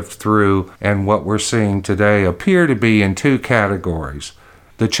you lived through and what we're seeing today appear to be in two categories: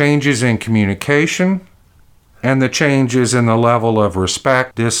 the changes in communication and the changes in the level of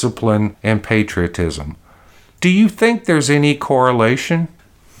respect, discipline, and patriotism. Do you think there's any correlation?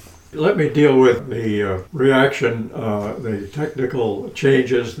 Let me deal with the reaction, the technical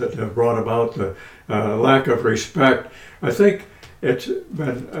changes that have brought about the lack of respect. I think it's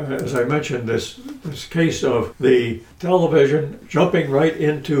been, as I mentioned, this case of the television jumping right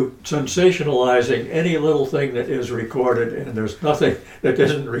into sensationalizing any little thing that is recorded, and there's nothing that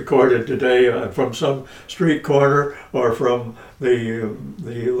isn't recorded today from some street corner or from the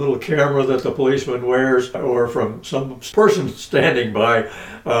little camera that the policeman wears or from some person standing by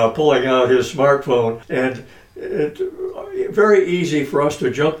pulling out his smartphone. And it's very easy for us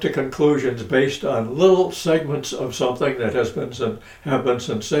to jump to conclusions based on little segments of something that have been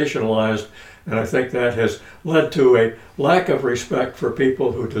sensationalized, and I think that has led to a lack of respect for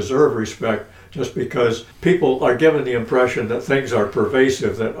people who deserve respect, just because people are given the impression that things are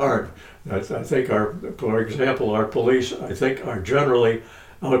pervasive that aren't. I think for example, our police, I think, are generally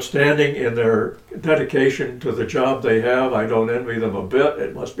outstanding in their dedication to the job they have. I don't envy them a bit.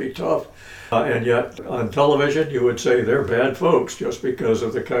 It must be tough. And yet on television you would say they're bad folks just because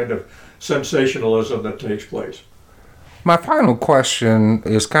of the kind of sensationalism that takes place. My final question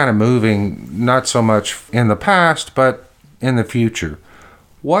is kind of moving not so much in the past but in the future.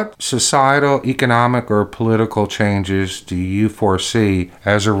 What societal, economic, or political changes do you foresee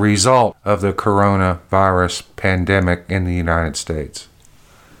as a result of the coronavirus pandemic in the United States?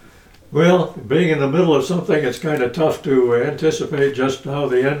 Well, being in the middle of something, it's kind of tough to anticipate just how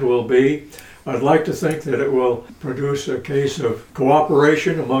the end will be. I'd like to think that it will produce a case of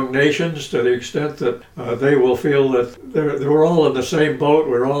cooperation among nations to the extent that they will feel that we're all in the same boat,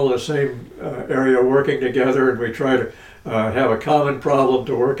 we're all in the same area working together, and we try to have a common problem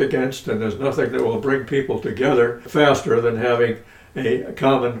to work against, and there's nothing that will bring people together faster than having a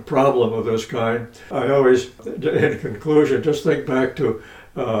common problem of this kind. I always, in conclusion, just think back to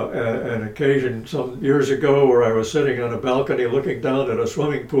an occasion some years ago where I was sitting on a balcony looking down at a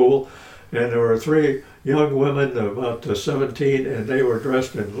swimming pool, and there were three young women about 17, and they were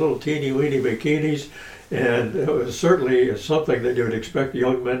dressed in little teeny-weeny bikinis, and it was certainly something that you would expect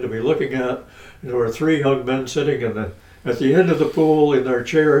young men to be looking at. There were three young men sitting at the end of the pool in their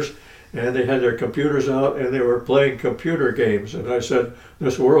chairs, and they had their computers out, and they were playing computer games. And I said,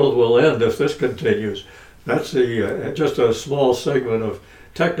 this world will end if this continues. That's just a small segment of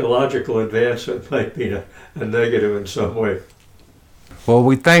technological advance that might be a negative in some way. Well,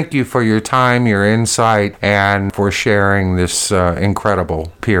 we thank you for your time, your insight, and for sharing this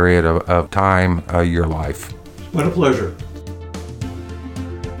incredible period of time, your life. It's been a pleasure.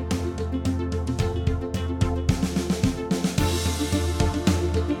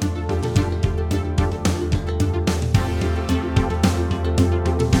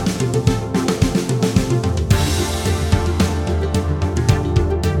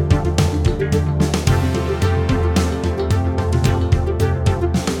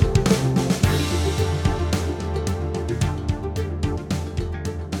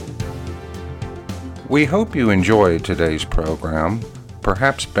 We hope you enjoyed today's program,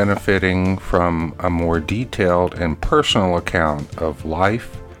 perhaps benefiting from a more detailed and personal account of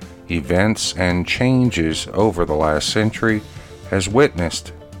life, events, and changes over the last century as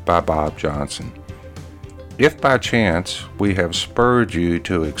witnessed by Bob Johnson. If by chance we have spurred you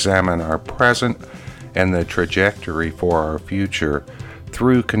to examine our present and the trajectory for our future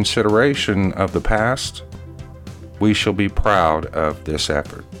through consideration of the past, we shall be proud of this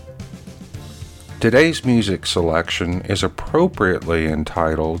effort. Today's music selection is appropriately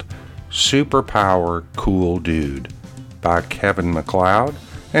entitled Superpower Cool Dude by Kevin MacLeod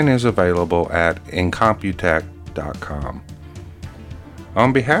and is available at incompetech.com.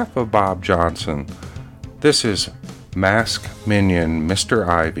 On behalf of Bob Johnson, this is Mask Minion Mr.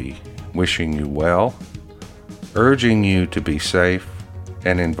 Ivy wishing you well, urging you to be safe,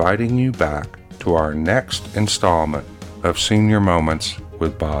 and inviting you back to our next installment of Senior Moments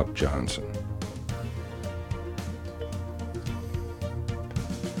with Bob Johnson.